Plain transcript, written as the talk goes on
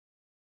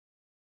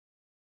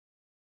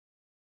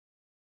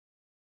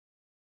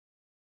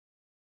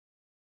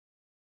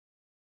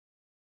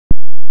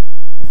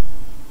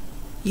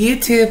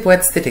YouTube,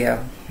 what's the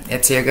deal?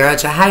 It's your girl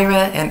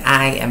Jahira, and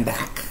I am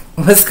back.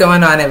 What's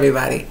going on,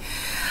 everybody?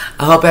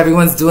 I hope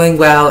everyone's doing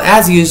well,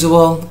 as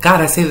usual.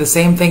 God, I say the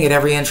same thing at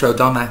every intro,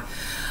 don't I?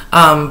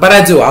 But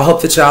I do. I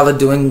hope that y'all are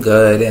doing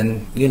good,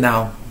 and, you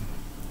know,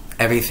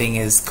 everything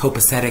is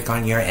copacetic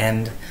on your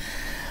end.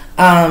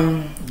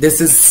 This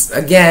is,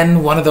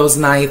 again, one of those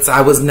nights I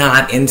was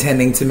not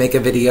intending to make a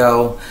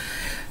video.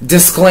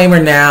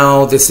 Disclaimer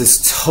now, this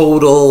is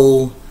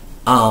total,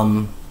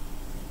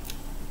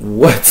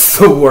 what's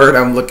the word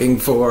I'm looking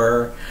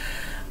for?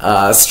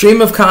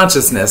 Stream of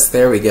consciousness,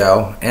 there we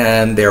go.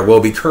 And there will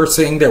be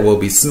cursing, there will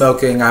be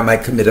smoking, I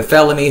might commit a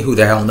felony, who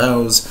the hell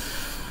knows?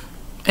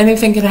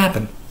 Anything can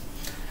happen.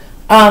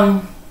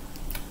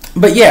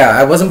 But yeah,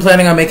 I wasn't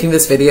planning on making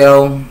this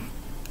video.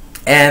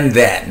 And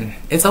then.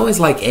 It's always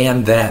like,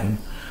 and then.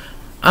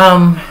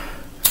 I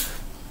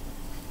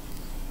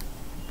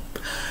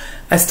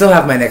still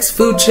have my next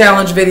food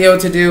challenge video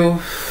to do.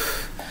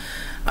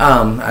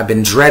 I've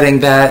been dreading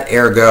that,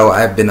 ergo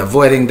I've been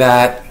avoiding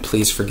that.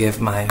 Please forgive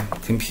my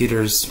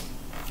computer's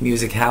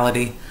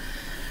musicality.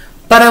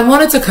 But I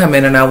wanted to come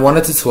in and I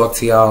wanted to talk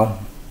to y'all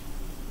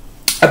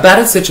about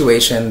a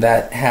situation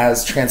that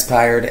has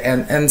transpired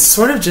and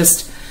sort of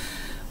just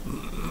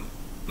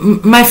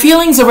my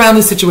feelings around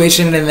the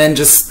situation, and then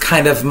just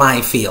kind of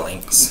my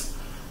feelings.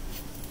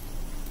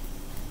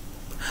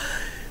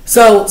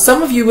 So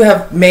some of you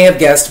may have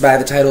guessed by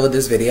the title of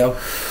this video.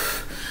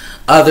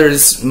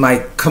 Others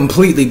might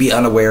completely be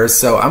unaware,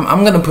 so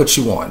I'm going to put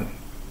you on.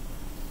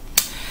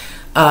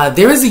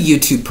 There is a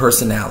YouTube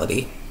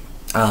personality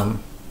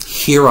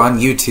here on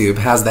YouTube,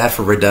 how's that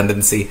for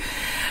redundancy,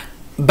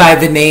 by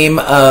the name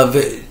of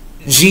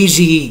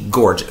Gigi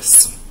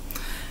Gorgeous.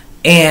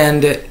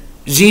 And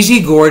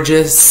Gigi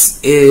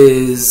Gorgeous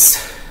is,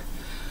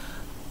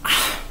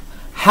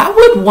 how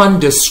would one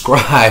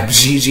describe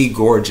Gigi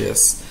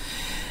Gorgeous?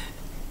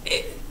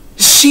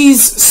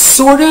 She's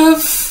sort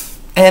of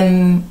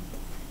an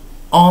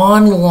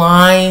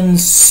online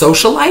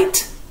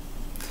socialite.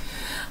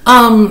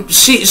 I'm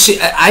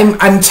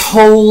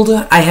told,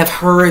 I have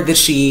heard that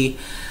she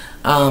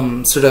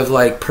sort of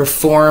like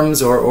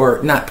performs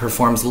or not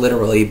performs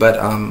literally, but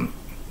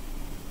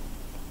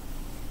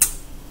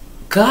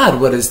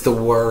God, what is the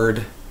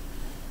word?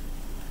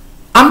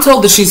 I'm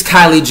told that she's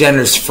Kylie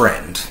Jenner's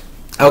friend.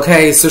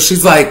 Okay, so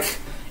she's like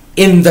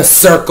in the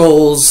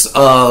circles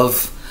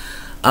of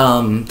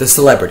the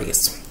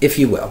celebrities, if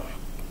you will.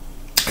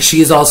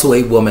 She is also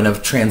a woman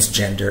of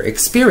transgender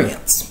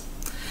experience.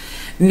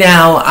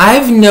 Now,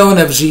 I've known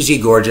of Gigi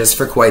Gorgeous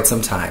for quite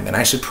some time, and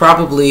I should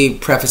probably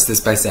preface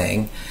this by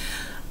saying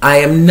I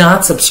am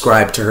not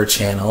subscribed to her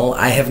channel.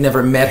 I have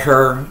never met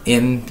her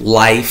in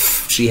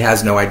life. She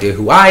has no idea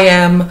who I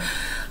am.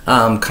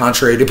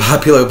 Contrary to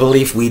popular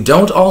belief, we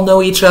don't all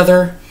know each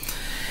other.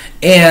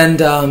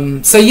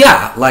 And so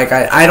yeah, like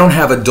I don't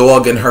have a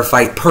dog in her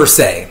fight per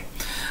se.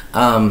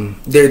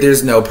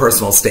 There's no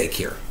personal stake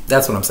here.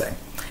 That's what I'm saying.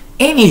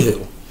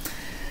 Anywho,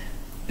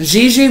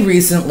 Gigi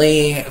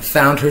recently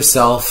found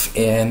herself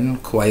in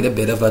quite a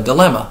bit of a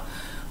dilemma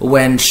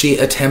when she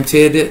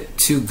attempted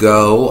to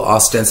go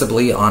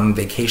ostensibly on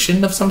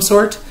vacation of some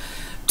sort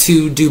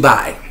to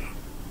Dubai,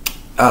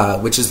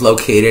 which is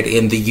located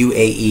in the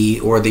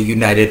UAE, or the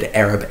United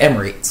Arab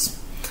Emirates.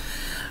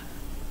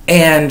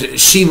 And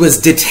she was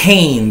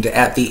detained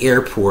at the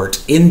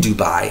airport in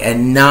Dubai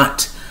and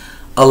not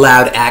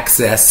allowed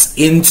access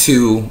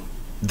into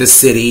the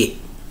city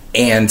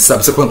and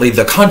subsequently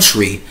the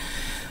country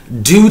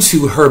due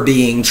to her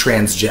being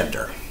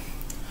transgender.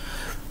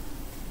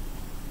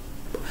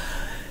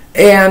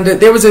 And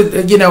there was a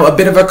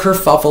bit of a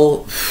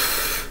kerfuffle.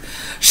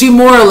 She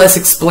more or less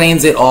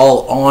explains it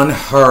all on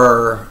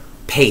her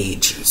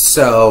page,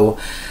 so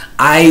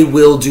I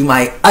will do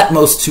my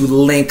utmost to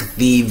link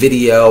the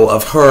video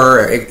of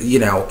her,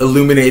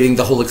 illuminating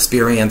the whole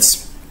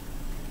experience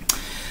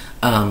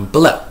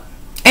below.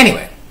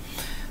 Anyway,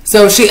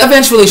 so she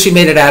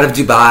made it out of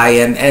Dubai,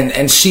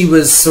 and she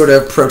was sort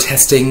of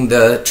protesting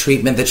the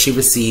treatment that she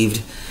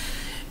received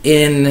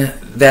in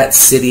that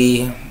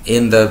city,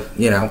 in the,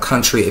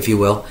 country, if you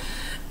will,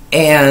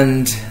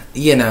 and,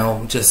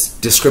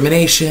 just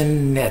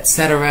discrimination,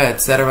 etc.,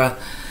 etc.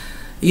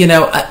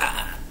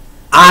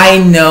 I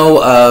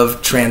know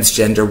of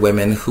transgender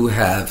women who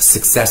have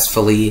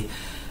successfully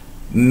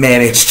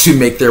managed to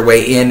make their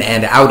way in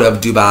and out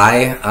of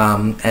Dubai,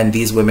 and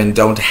these women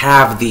don't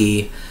have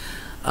the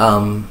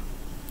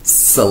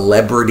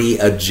celebrity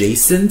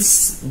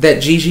adjacence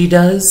that Gigi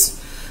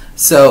does.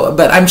 So,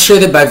 but I'm sure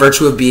that by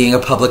virtue of being a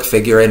public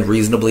figure and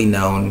reasonably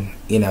known,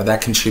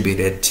 that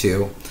contributed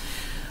to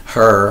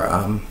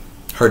her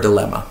her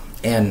dilemma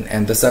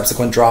and the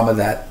subsequent drama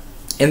that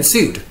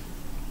ensued.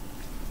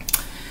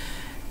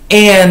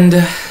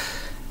 And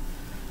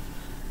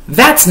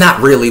that's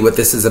not really what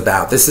this is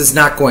about. This is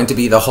not going to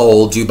be the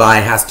whole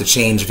Dubai has to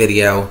change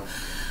video.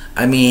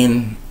 I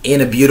mean,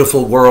 in a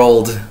beautiful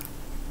world,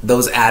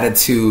 those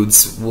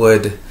attitudes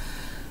would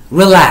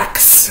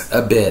relax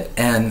a bit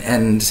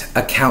and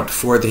account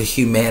for the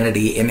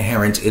humanity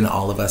inherent in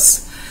all of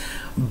us.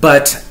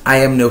 But I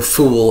am no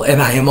fool,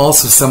 and I am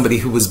also somebody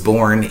who was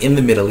born in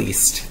the Middle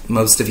East.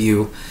 Most of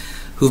you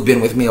who've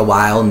been with me a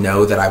while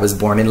know that I was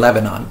born in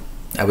Lebanon.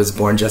 I was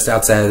born just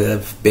outside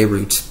of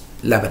Beirut,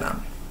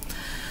 Lebanon.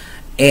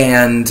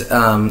 And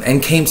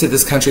came to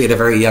this country at a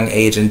very young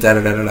age, and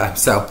da-da-da-da-da.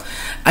 So,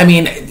 I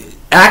mean,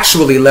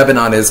 actually,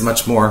 Lebanon is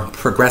much more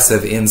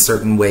progressive in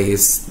certain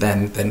ways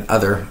than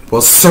other,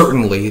 well,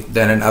 certainly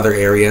than in other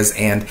areas,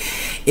 and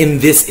in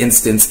this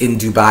instance, in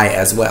Dubai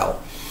as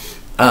well.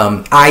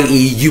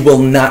 I.e., you will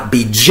not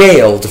be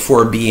jailed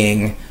for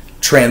being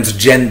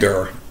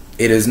transgender.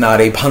 It is not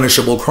a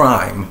punishable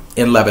crime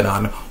in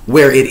Lebanon,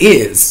 where it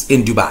is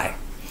in Dubai.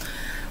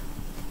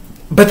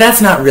 But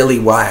that's not really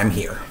why I'm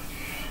here.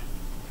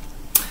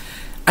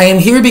 I am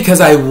here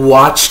because I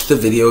watched the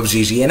video of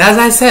Gigi, and as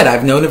I said,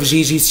 I've known of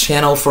Gigi's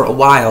channel for a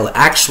while.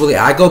 Actually,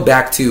 I go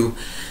back to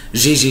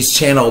Gigi's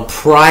channel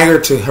prior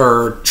to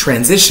her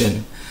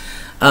transition,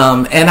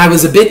 and I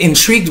was a bit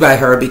intrigued by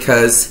her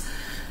because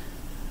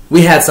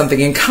we had something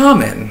in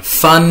common.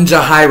 Fun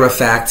Jahira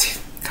fact,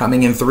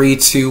 coming in 3,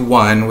 2,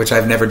 1, which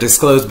I've never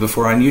disclosed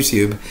before on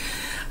YouTube.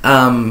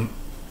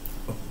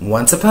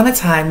 Once upon a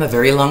time, a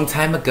very long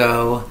time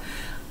ago,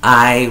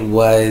 I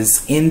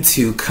was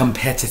into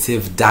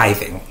competitive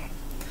diving,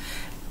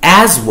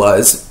 as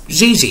was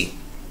Gigi.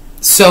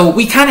 So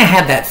we kind of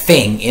had that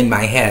thing in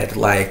my head,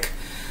 like,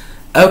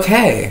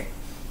 okay,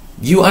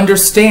 you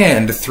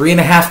understand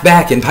 3.5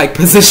 back in pike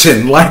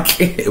position,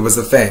 like it was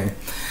a thing.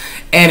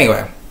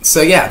 Anyway,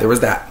 so yeah, there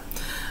was that.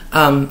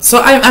 So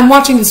I'm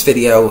watching this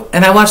video,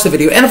 and I watched the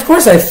video, and of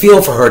course I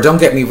feel for her, don't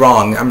get me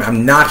wrong.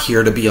 I'm not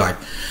here to be like,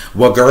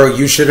 well, girl,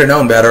 you should have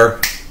known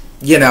better.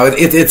 You know,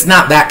 it's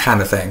not that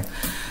kind of thing.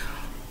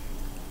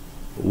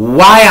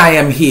 Why I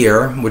am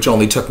here, which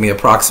only took me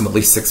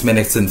approximately 6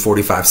 minutes and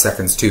 45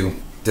 seconds to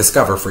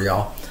discover for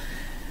y'all,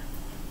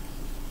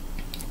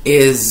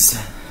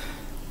 is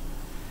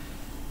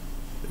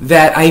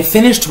that I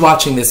finished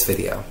watching this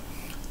video.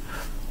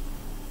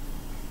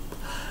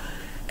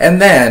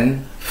 And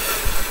then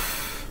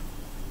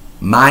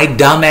my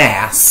dumb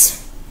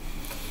ass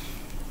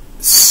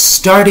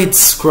started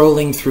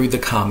scrolling through the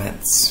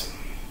comments.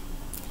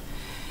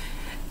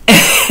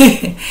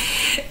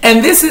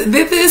 And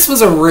this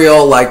was a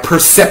real, like,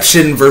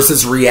 perception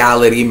versus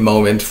reality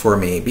moment for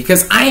me,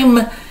 because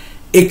I'm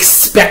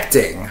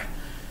expecting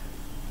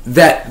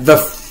that the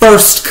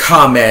first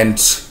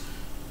comment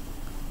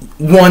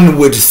one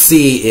would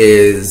see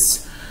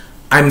is,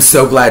 I'm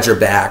so glad you're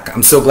back.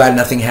 I'm so glad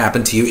nothing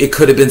happened to you. It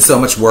could have been so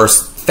much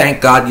worse.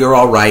 Thank God you're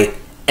all right,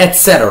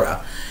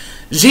 etc.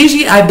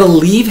 Gigi, I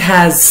believe,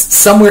 has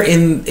somewhere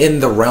in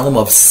the realm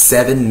of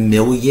 7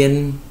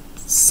 million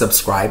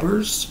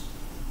subscribers.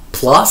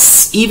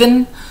 Plus,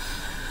 even,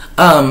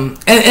 and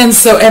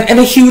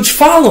a huge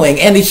following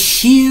and a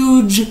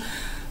huge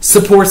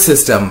support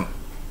system.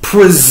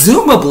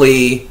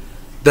 Presumably,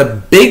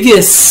 the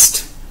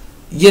biggest,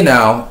 you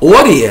know,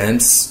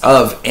 audience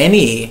of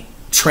any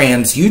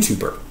trans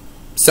YouTuber.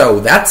 So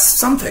that's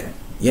something,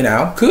 you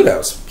know.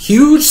 Kudos,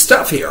 huge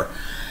stuff here.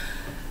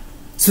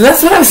 So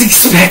that's what I was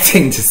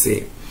expecting to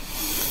see.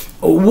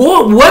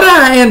 What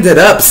I ended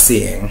up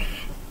seeing,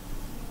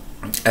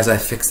 as I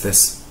fix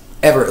this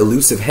ever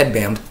elusive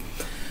headband,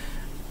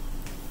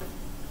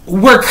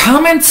 were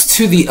comments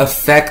to the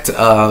effect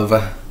of,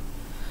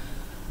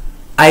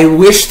 I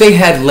wish they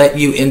had let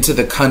you into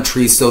the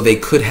country so they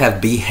could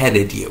have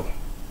beheaded you.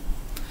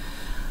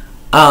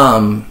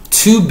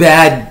 Too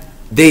bad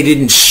they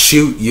didn't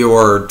shoot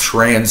your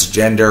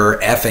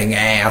transgender effing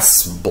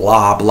ass,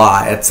 blah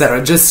blah,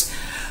 etc.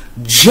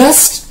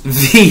 Just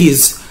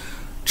these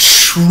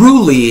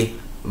truly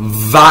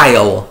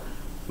vile,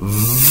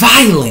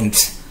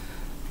 violent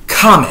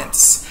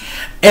comments.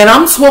 And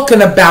I'm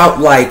talking about,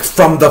 like,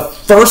 from the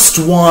first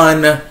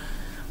one,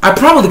 I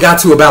probably got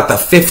to about the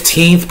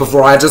 15th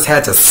before I just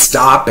had to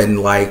stop and,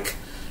 like,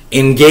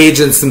 engage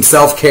in some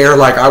self-care,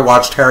 like I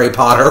watched Harry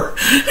Potter.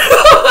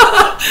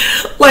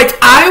 Like,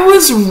 I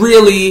was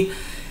really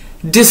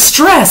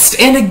distressed.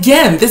 And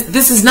again,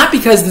 this is not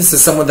because this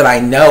is someone that I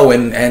know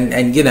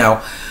and you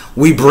know,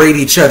 we braid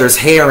each other's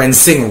hair and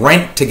sing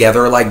Rent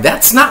together. Like,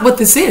 that's not what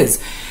this is.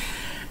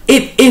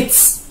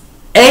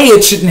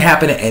 It shouldn't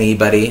happen to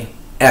anybody,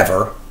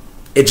 ever.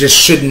 It just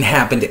shouldn't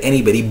happen to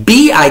anybody.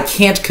 B, I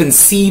can't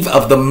conceive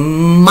of the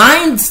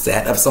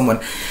mindset of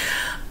someone.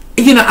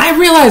 You know, I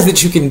realize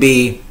that you can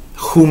be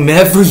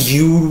whomever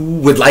you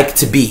would like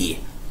to be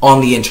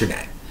on the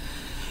internet.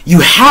 You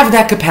have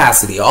that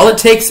capacity. All it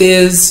takes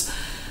is,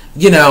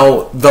 you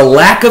know, the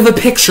lack of a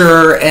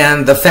picture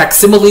and the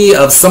facsimile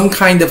of some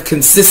kind of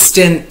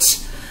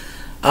consistent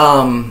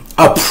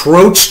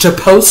approach to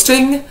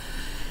posting,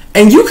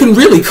 and you can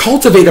really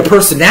cultivate a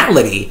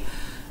personality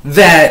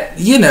that,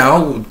 you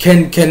know,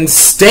 can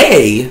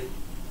stay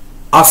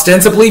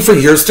ostensibly for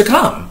years to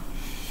come.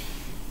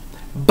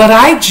 But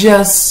I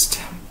just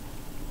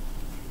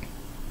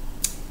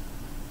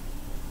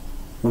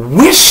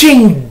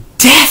wishing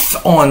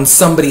death on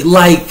somebody,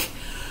 like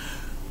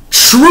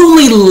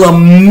truly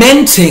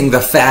lamenting the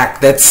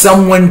fact that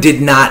someone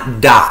did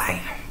not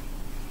die.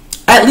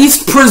 at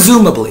least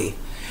presumably,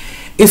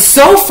 is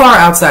so far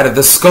outside of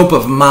the scope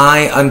of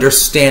my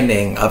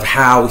understanding of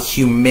how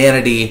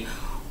humanity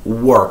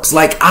works.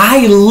 Like,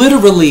 I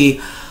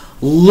literally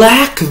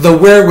lack the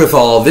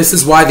wherewithal. This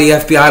is why the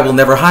FBI will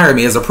never hire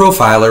me as a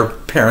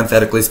profiler,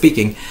 parenthetically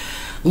speaking.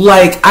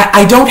 Like,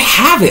 I don't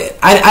have it.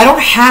 I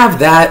don't have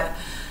that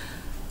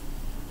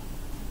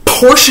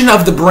portion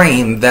of the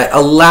brain that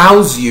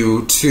allows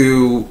you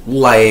to,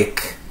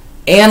 like,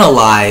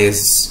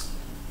 analyze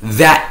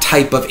that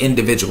type of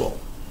individual,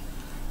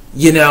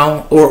 you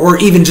know, or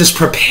even just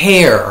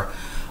prepare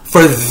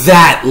for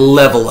that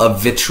level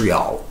of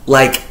vitriol.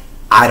 Like,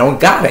 I don't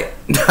got it.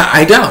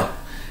 I don't.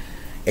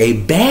 A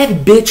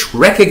bad bitch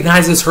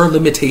recognizes her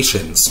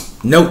limitations.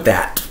 Note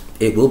that.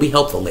 It will be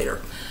helpful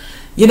later.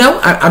 You know,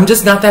 I'm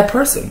just not that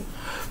person.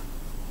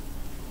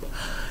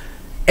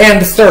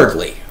 And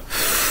thirdly,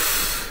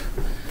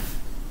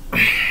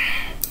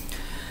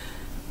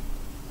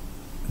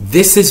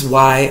 this is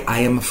why I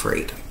am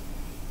afraid.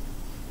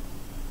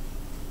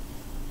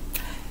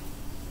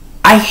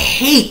 I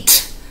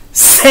hate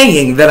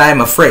saying that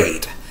I'm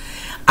afraid.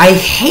 I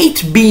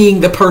hate being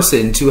the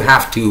person to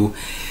have to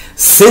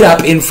sit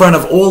up in front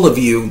of all of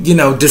you, you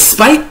know,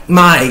 despite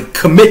my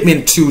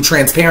commitment to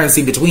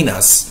transparency between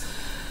us.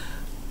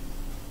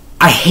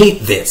 I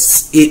hate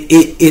this.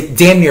 It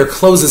damn near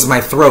closes my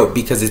throat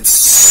because it's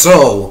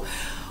so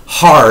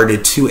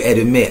hard to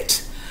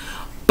admit.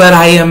 But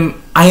I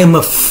am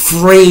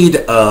afraid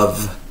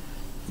of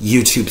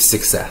YouTube's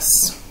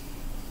success.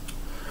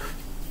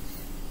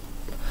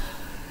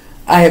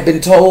 I have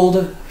been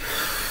told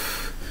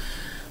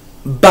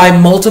by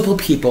multiple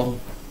people,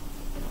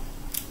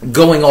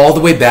 going all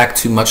the way back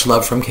to Much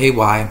Love from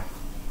KY,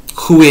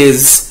 who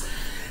is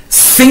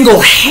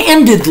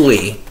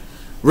single-handedly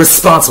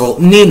responsible.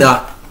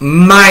 Nina,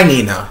 my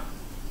Nina,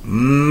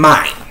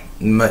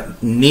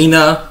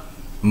 Nina,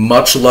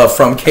 Much Love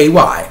from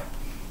KY,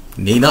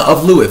 Nina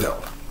of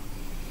Louisville,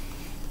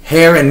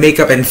 hair and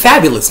makeup and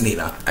fabulous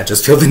Nina, I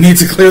just feel the need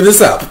to clear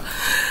this up,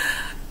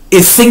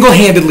 is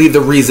single-handedly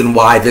the reason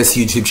why this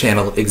YouTube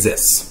channel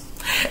exists.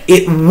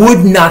 It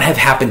would not have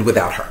happened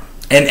without her.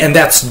 And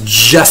that's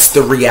just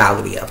the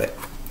reality of it.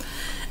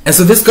 And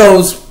so this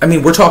goes, I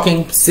mean, we're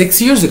talking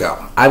 6 years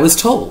ago. I was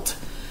told,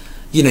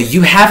 you know,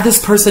 you have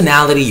this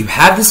personality, you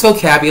have this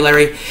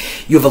vocabulary,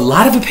 you have a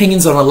lot of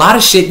opinions on a lot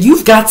of shit,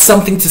 you've got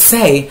something to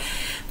say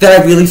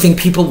that I really think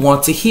people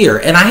want to hear.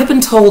 And I have been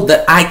told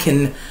that I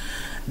can,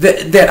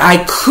 that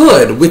I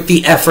could, with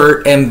the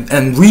effort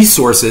and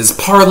resources,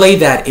 parlay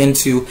that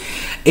into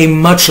a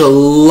much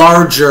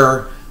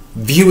larger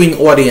viewing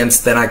audience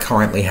than I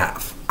currently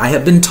have. I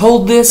have been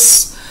told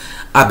this.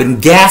 I've been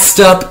gassed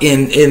up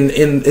in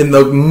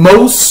the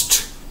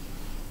most,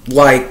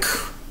 like,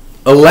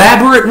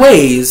 elaborate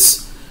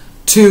ways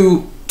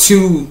to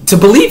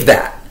believe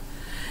that.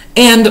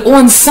 And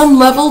on some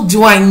level,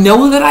 do I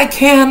know that I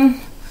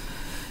can?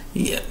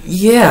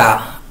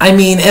 Yeah. I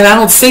mean, and I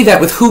don't say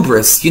that with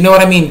hubris. You know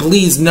what I mean?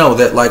 Please know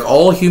that, like,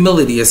 all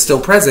humility is still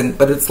present,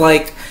 but it's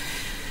like,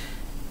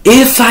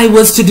 if I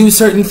was to do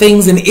certain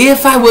things, and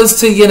if I was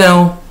to, you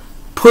know,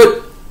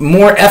 put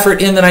more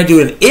effort in than I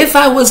do, and if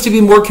I was to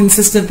be more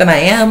consistent than I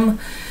am,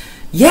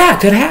 yeah,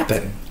 it could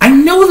happen. I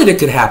know that it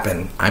could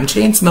happen. I'm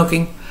chain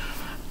smoking.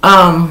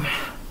 But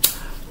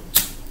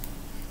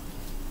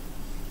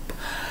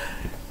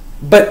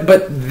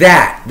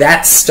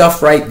that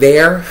stuff right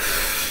there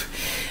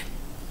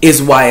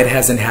is why it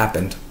hasn't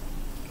happened.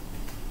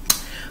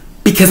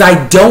 Because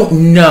I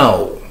don't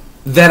know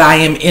that I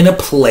am in a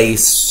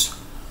place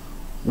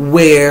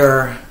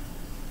where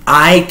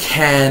I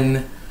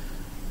can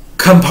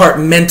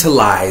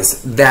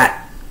compartmentalize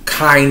that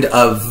kind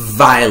of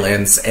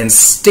violence and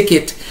stick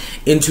it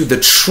into the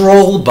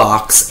troll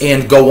box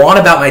and go on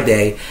about my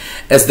day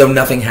as though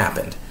nothing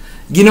happened.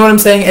 You know what I'm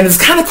saying? And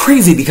it's kind of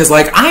crazy because,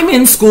 like, I'm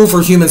in school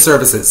for human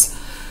services.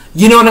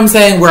 You know what I'm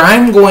saying? Where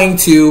I'm going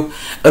to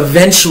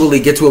eventually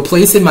get to a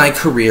place in my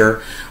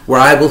career where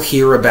I will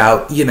hear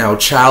about, you know,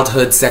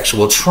 childhood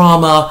sexual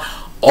trauma,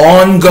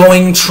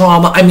 ongoing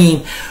trauma. I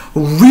mean,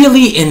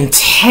 really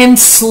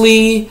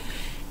intensely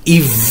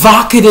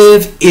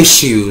evocative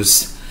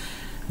issues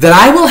that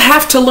I will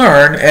have to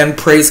learn, and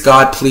praise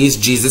God, please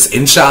Jesus,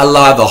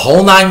 inshallah, the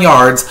whole 9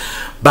 yards,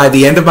 by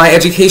the end of my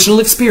educational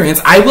experience,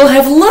 I will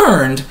have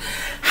learned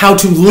how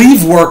to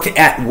leave work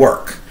at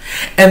work.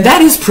 And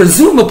that is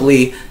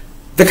presumably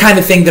the kind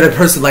of thing that a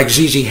person like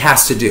Gigi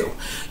has to do.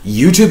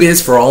 YouTube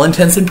is, for all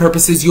intents and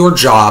purposes, your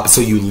job. So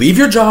you leave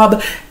your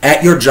job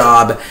at your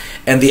job,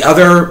 and the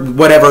other,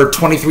 whatever,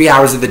 23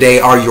 hours of the day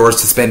are yours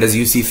to spend as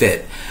you see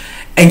fit.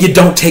 And you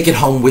don't take it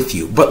home with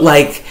you. But,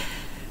 like,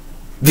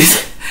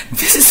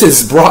 this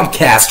is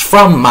broadcast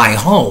from my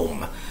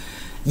home.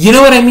 You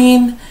know what I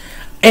mean?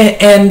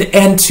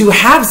 And to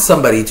have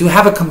somebody, to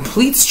have a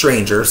complete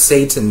stranger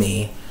say to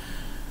me,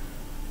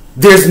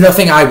 there's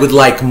nothing I would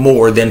like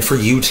more than for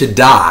you to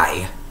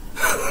die.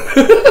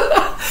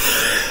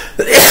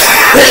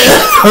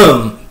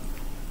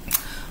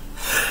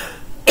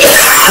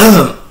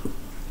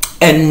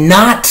 And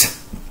not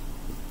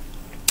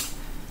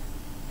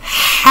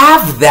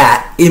have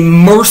that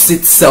immerse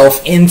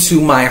itself into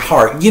my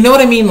heart. You know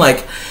what I mean?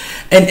 Like,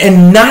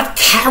 and not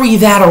carry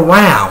that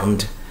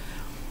around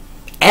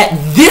at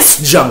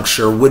this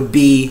juncture would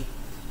be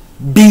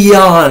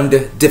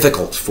beyond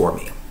difficult for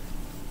me.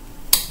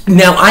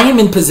 Now, I am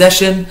in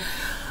possession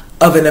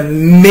of an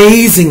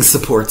amazing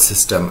support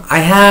system. I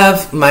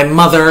have my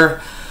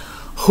mother,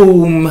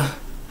 whom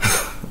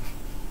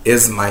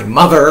is my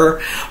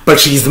mother, but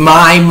she's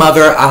my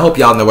mother. I hope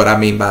y'all know what I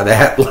mean by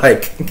that.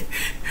 Like,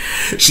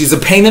 she's a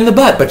pain in the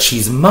butt, but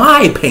she's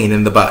my pain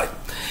in the butt.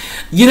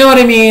 You know what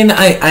I mean?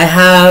 I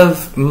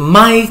have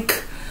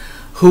Mike,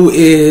 who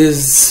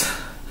is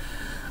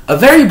a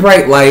very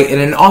bright light in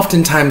an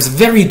oftentimes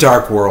very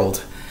dark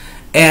world,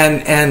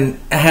 and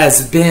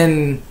has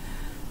been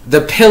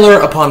the pillar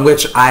upon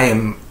which I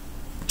am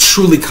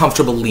truly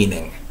comfortable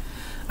leaning.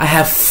 I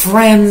have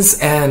friends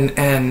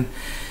and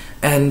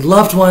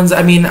loved ones.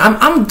 I mean,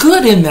 I'm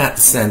good in that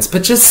sense,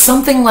 but just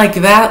something like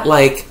that,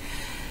 like,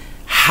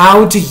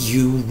 how do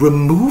you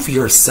remove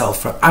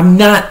yourself from... I'm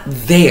not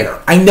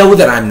there. I know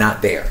that I'm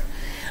not there.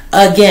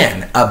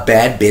 Again, a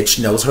bad bitch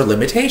knows her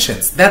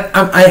limitations. That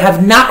I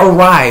have not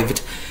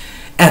arrived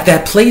at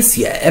that place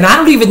yet, and I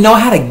don't even know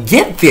how to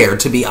get there,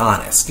 to be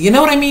honest. You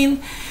know what I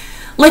mean?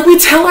 Like, we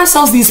tell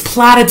ourselves these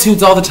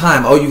platitudes all the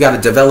time. Oh, you got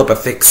to develop a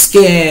thick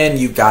skin.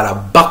 You got to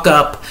buck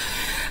up.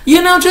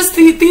 You know, just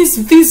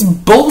these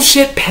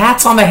bullshit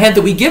pats on the head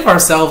that we give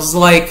ourselves,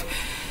 like,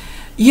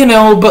 you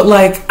know, but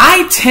like,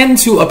 I tend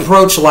to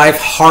approach life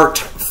heart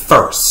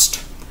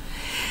first.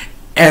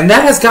 And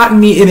that has gotten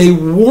me in a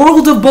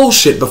world of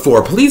bullshit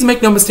before. Please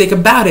make no mistake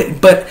about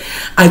it. But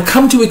I've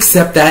come to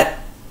accept that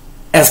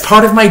as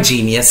part of my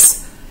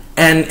genius.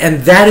 And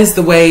that is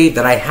the way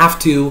that I have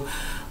to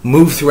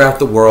move throughout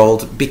the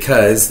world,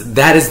 because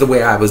that is the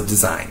way I was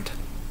designed.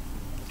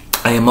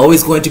 I am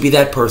always going to be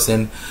that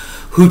person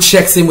who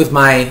checks in with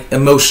my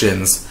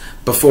emotions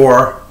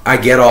before I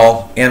get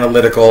all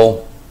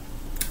analytical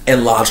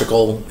and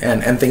logical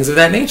and things of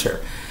that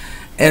nature.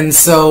 And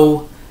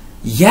so,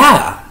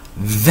 yeah,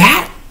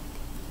 that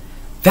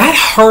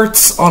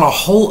hurts on a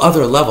whole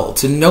other level,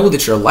 to know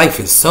that your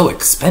life is so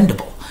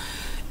expendable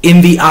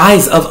in the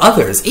eyes of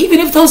others, even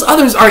if those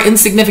others are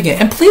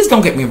insignificant. And please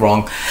don't get me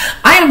wrong,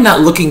 I am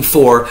not looking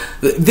for...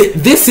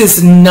 This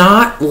is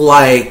not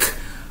like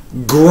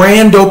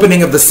grand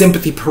opening of the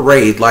sympathy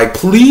parade. Like,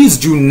 please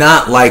do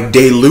not, like,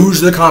 deluge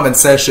the comment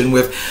section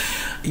with,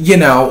 you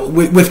know,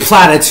 with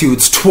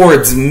platitudes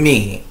towards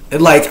me.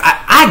 Like,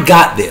 I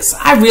got this.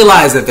 I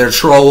realize that they're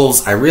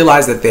trolls. I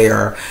realize that they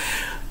are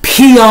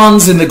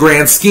peons in the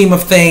grand scheme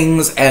of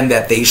things, and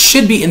that they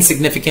should be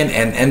insignificant,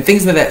 and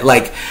things like that.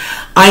 Like,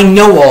 I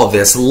know all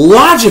this.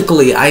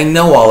 Logically, I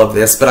know all of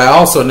this, but I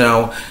also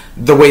know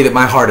the way that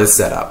my heart is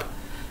set up.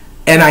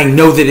 And I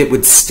know that it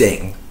would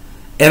sting.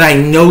 And I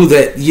know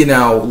that, you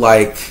know,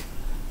 like,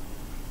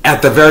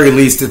 at the very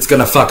least, it's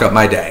going to fuck up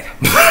my day.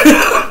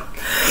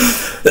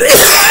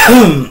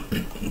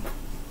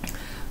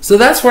 So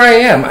that's where I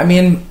am. I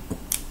mean,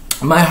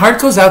 my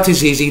heart goes out to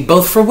Gigi,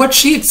 both for what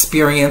she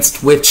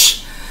experienced,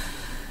 which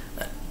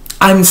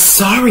I'm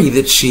sorry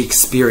that she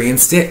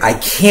experienced it. I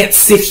can't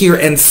sit here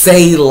and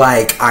say,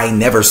 like, I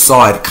never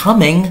saw it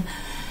coming,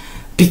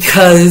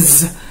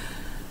 because,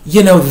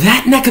 you know,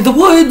 that neck of the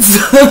woods...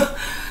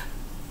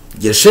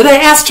 You should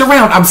have asked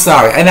around. I'm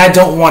sorry. And I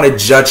don't want to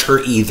judge her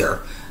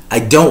either. I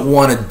don't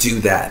want to do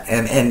that.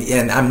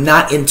 And I'm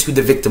not into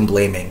the victim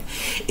blaming.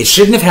 It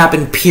shouldn't have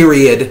happened,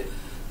 period.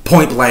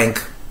 Point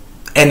blank.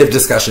 End of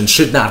discussion.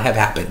 Should not have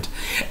happened.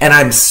 And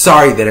I'm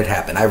sorry that it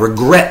happened. I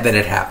regret that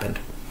it happened.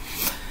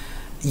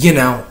 You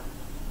know,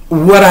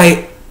 what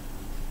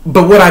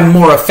I'm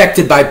more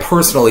affected by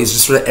personally is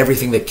just sort of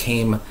everything that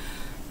came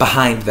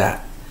behind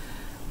that.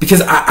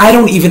 Because I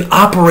don't even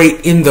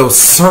operate in those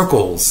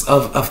circles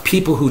of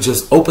people who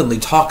just openly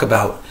talk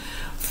about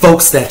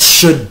folks that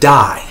should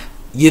die.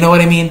 You know what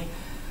I mean?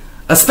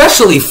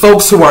 Especially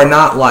folks who are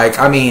not like,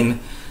 I mean,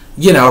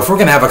 you know, if we're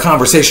going to have a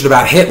conversation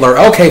about Hitler,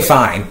 okay,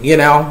 fine. You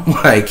know,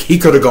 like, he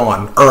could have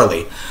gone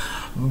early.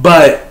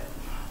 But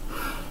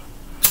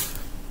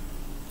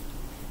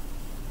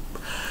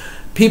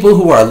people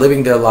who are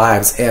living their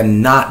lives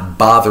and not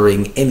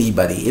bothering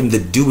anybody in the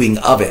doing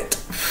of it,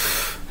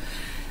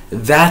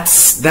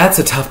 that's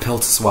a tough pill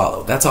to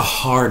swallow. That's a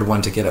hard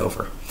one to get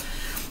over.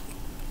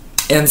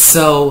 And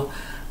so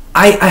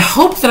I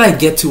hope that I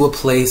get to a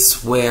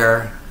place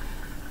where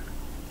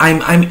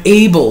I'm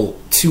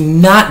able to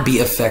not be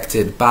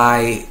affected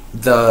by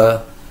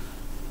the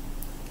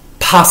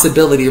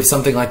possibility of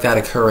something like that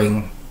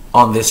occurring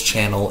on this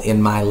channel,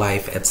 in my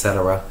life,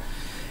 etc.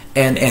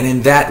 And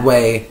in that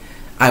way,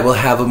 I will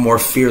have a more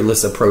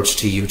fearless approach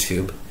to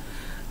YouTube.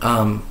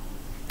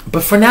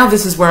 But for now,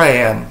 this is where I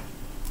am.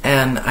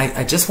 And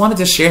I just wanted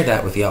to share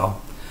that with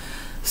y'all.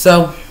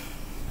 So,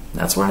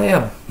 that's where I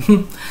am.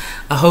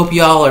 I hope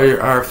y'all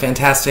are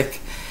fantastic.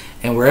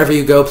 And wherever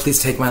you go,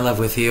 please take my love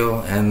with you.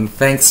 And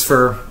thanks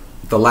for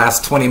the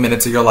last 20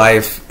 minutes of your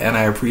life. And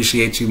I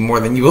appreciate you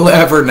more than you will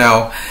ever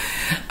know.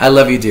 I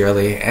love you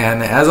dearly.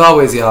 And as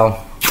always,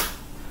 y'all,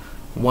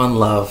 one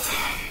love.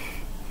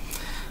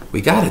 We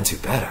gotta do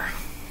better.